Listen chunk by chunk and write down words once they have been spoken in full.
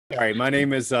All right, my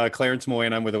name is Clarence Moy,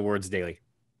 and I'm with Awards Daily.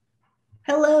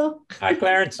 Hello. Hi,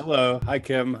 Clarence. Hello, hi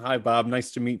Kim, hi Bob.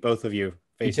 Nice to meet both of you You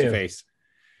face to too. face.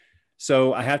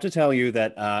 So I have to tell you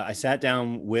that I sat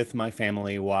down with my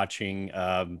family watching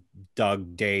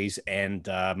Doug Days, and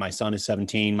my son is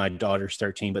 17, my daughter's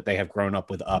 13, but they have grown up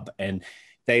with Up, and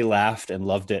they laughed and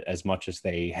loved it as much as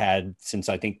they had since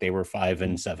I think they were 5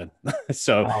 and 7.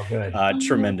 So Oh, good.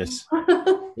 tremendous.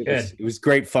 Oh. It was Good. it was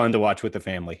great fun to watch with the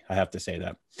family. I have to say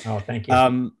that. Oh, thank you.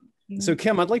 Um, so,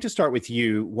 Kim, I'd like to start with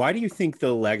you. Why do you think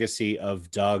the legacy of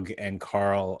Doug and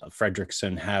Carl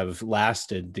Fredricksen have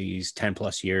lasted these 10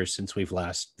 plus years since we've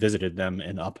last visited them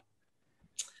in Up?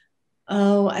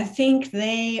 I think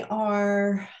they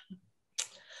are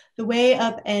the way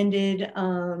Up ended.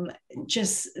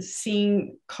 Just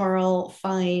seeing Carl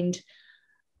find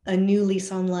a new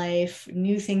lease on life,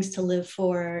 new things to live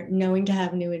for, knowing to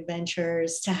have new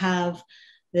adventures, to have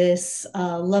this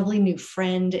lovely new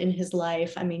friend in his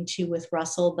life. I mean, too, with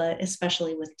Russell, but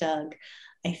especially with Doug.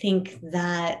 I think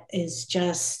that is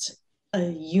just a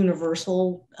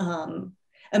universal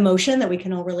emotion that we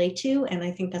can all relate to. And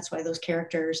I think that's why those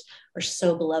characters are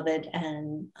so beloved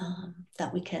and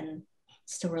that we can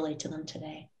still relate to them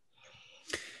today.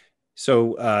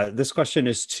 So, this question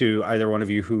is to either one of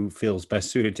you who feels best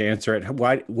suited to answer it.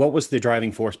 What was the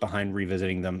driving force behind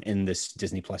revisiting them in this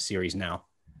Disney Plus series now?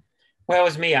 Well, it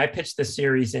was me. I pitched the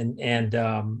series, and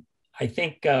I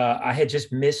think I had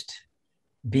just missed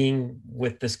being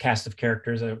with this cast of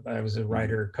characters. I was a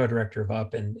writer, co-director of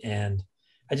Up, and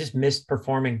I just missed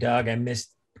performing Doug. I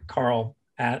missed Carl.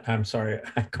 I'm sorry,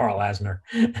 Carl Asner,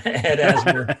 Ed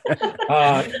Asner.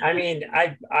 I mean,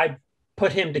 I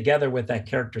put him together with that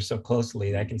character so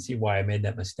closely that I can see why I made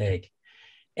that mistake.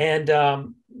 And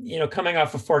coming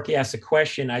off of Forky Asked a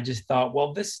Question, I just thought,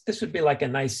 well, this would be like a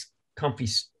nice, comfy,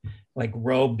 like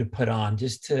robe to put on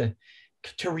just to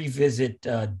revisit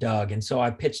Doug. And so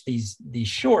I pitched these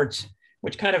shorts,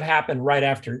 which kind of happen right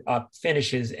after Up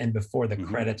finishes and before the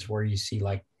credits, where you see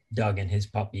like Doug and his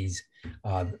puppies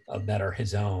that are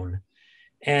his own.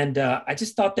 And I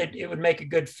just thought that it would make a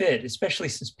good fit, especially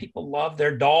since people love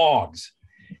their dogs.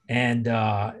 And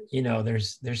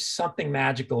there's something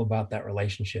magical about that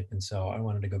relationship, and so I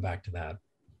wanted to go back to that.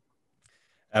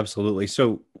 Absolutely.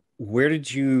 So, where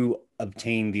did you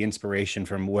obtain the inspiration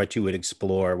from what you would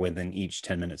explore within each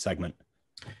 10-minute segment?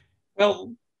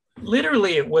 Well,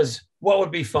 literally, it was what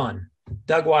would be fun.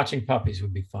 Doug watching puppies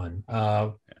would be fun.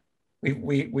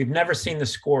 We've never seen the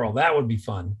squirrel. That would be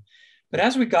fun. But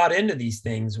as we got into these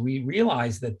things, we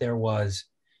realized that there was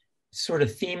sort of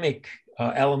themic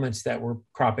elements that were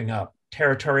cropping up.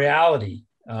 Territoriality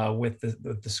with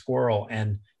the squirrel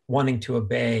and wanting to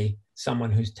obey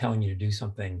someone who's telling you to do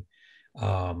something.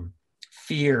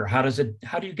 Fear. How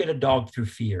do you get a dog through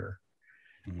fear?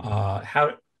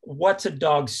 What's a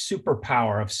dog's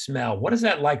superpower of smell? What is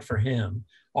that like for him?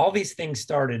 All these things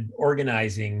started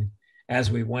organizing as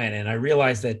we went, and I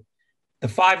realized that the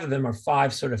five of them are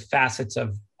five sort of facets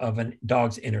of a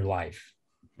dog's inner life.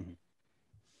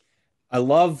 I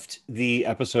loved the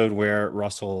episode where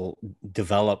Russell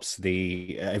develops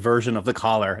a version of the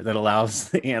collar that allows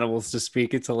the animals to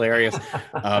speak. It's hilarious.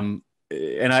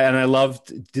 And I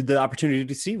loved the opportunity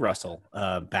to see Russell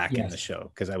back in the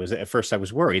show, because at first I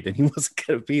was worried that he wasn't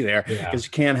going to be there, because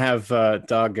you can't have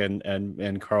Doug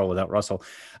and Carl without Russell.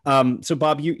 So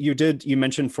Bob, you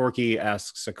mentioned Forky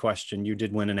Asks a Question. You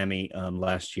did win an Emmy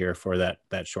last year for that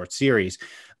short series.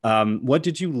 What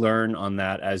did you learn on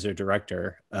that as a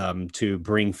director to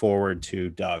bring forward to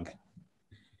Doug?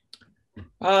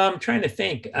 I'm trying to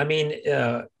think. I mean,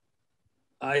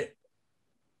 I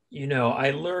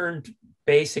learned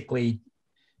basically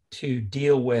to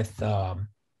deal with a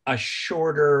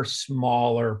shorter,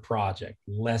 smaller project,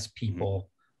 less people,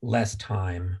 less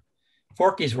time.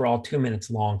 Forky's were all 2 minutes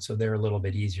long, so they're a little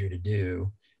bit easier to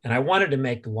do. And I wanted to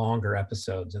make longer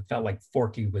episodes. It felt like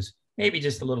Forky was maybe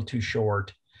just a little too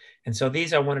short. And so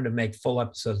these I wanted to make full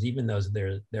episodes, even though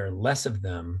there are less of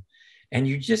them. And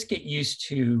you just get used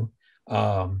to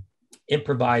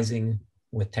improvising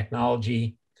with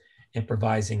technology,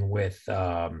 improvising with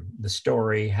the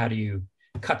story. How do you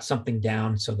cut something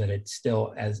down so that it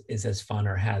still is as fun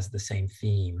or has the same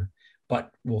theme,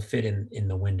 but will fit in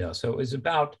the window? So it's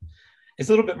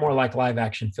a little bit more like live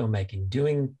action filmmaking,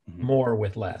 doing more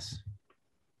with less.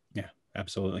 Yeah,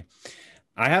 absolutely.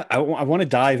 I want to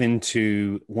dive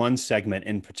into one segment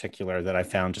in particular that I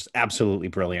found just absolutely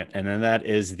brilliant. And then that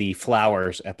is the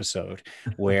flowers episode,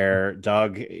 where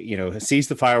Doug, sees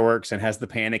the fireworks and has the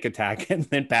panic attack and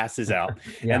then passes out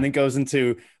and then goes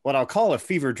into what I'll call a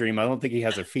fever dream. I don't think he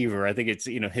has a fever. I think it's,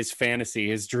 his fantasy,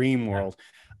 his dream world.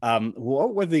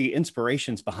 What were the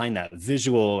inspirations behind that,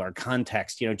 visual or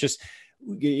context? Just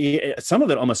some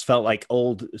of it almost felt like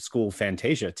old school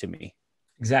Fantasia to me.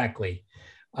 Exactly.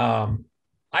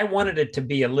 I wanted it to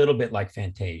be a little bit like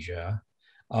Fantasia.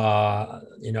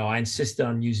 I insisted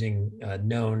on using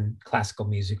known classical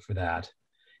music for that.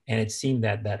 And it seemed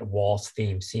that waltz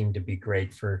theme seemed to be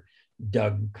great for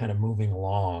Doug kind of moving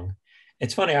along.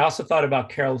 It's funny, I also thought about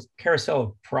Carousel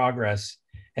of Progress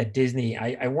at Disney.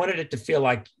 I wanted it to feel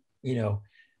like,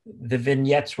 the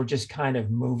vignettes were just kind of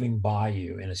moving by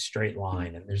you in a straight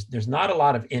line. And there's not a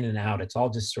lot of in and out. It's all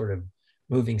just sort of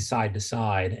moving side to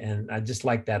side. And I just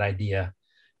like that idea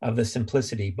of the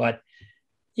simplicity. But,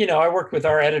 I worked with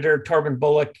our editor, Torben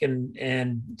Bullock,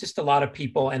 and just a lot of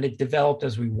people, and it developed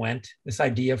as we went. This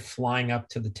idea of flying up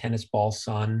to the tennis ball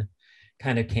sun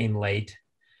kind of came late.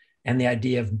 And the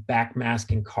idea of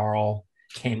backmasking Carl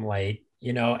came late,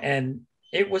 and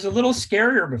it was a little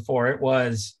scarier before. It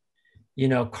was,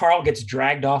 Carl gets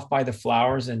dragged off by the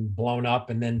flowers and blown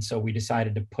up. And then so we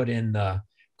decided to put in the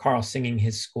Carl singing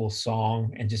his school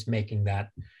song and just making that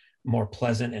more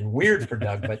pleasant and weird for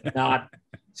Doug, but not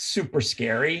super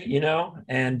scary,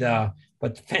 and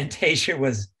but Fantasia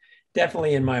was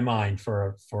definitely in my mind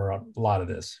for a lot of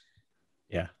this.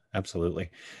 Yeah,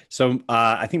 absolutely. So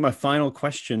I think my final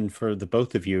question for the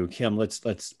both of you, Kim,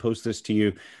 let's pose this to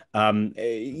you.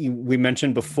 We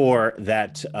mentioned before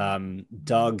that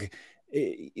Doug,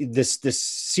 this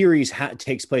series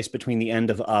takes place between the end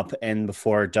of Up and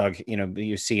before Doug,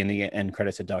 you see in the end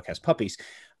credits that Doug has puppies.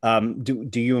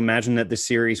 Do you imagine that the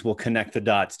series will connect the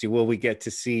dots? Will we get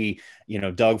to see,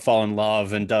 Doug fall in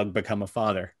love and Doug become a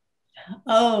father?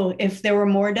 Oh, if there were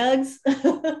more Dougs?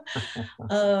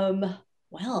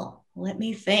 Well, let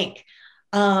me think.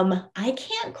 I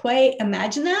can't quite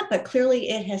imagine that, but clearly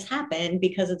it has happened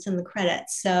because it's in the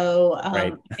credits. So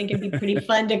Right. I think it'd be pretty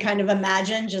fun to kind of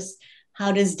imagine just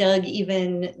how does Doug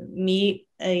even meet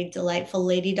a delightful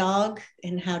lady dog,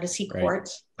 and how does he court?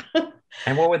 Right.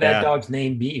 And what would that dog's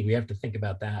name be? We have to think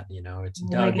about that. It's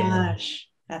Doug. Oh my gosh,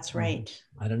 that's right.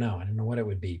 I don't know what it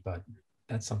would be, but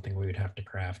that's something we would have to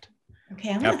craft. Okay.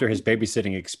 After his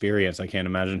babysitting experience, I can't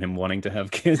imagine him wanting to have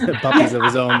puppies of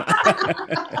his own.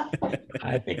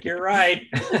 I think you're right.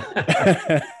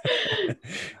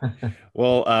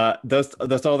 Well,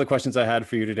 that's all the questions I had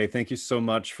for you today. Thank you so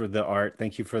much for the art.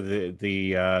 Thank you for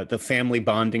the family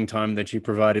bonding time that you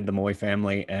provided the Moy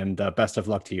family, and best of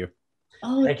luck to you.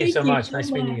 Oh, thank you so much.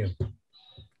 Nice meeting you.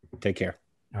 Take care.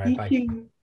 All right. Bye. You.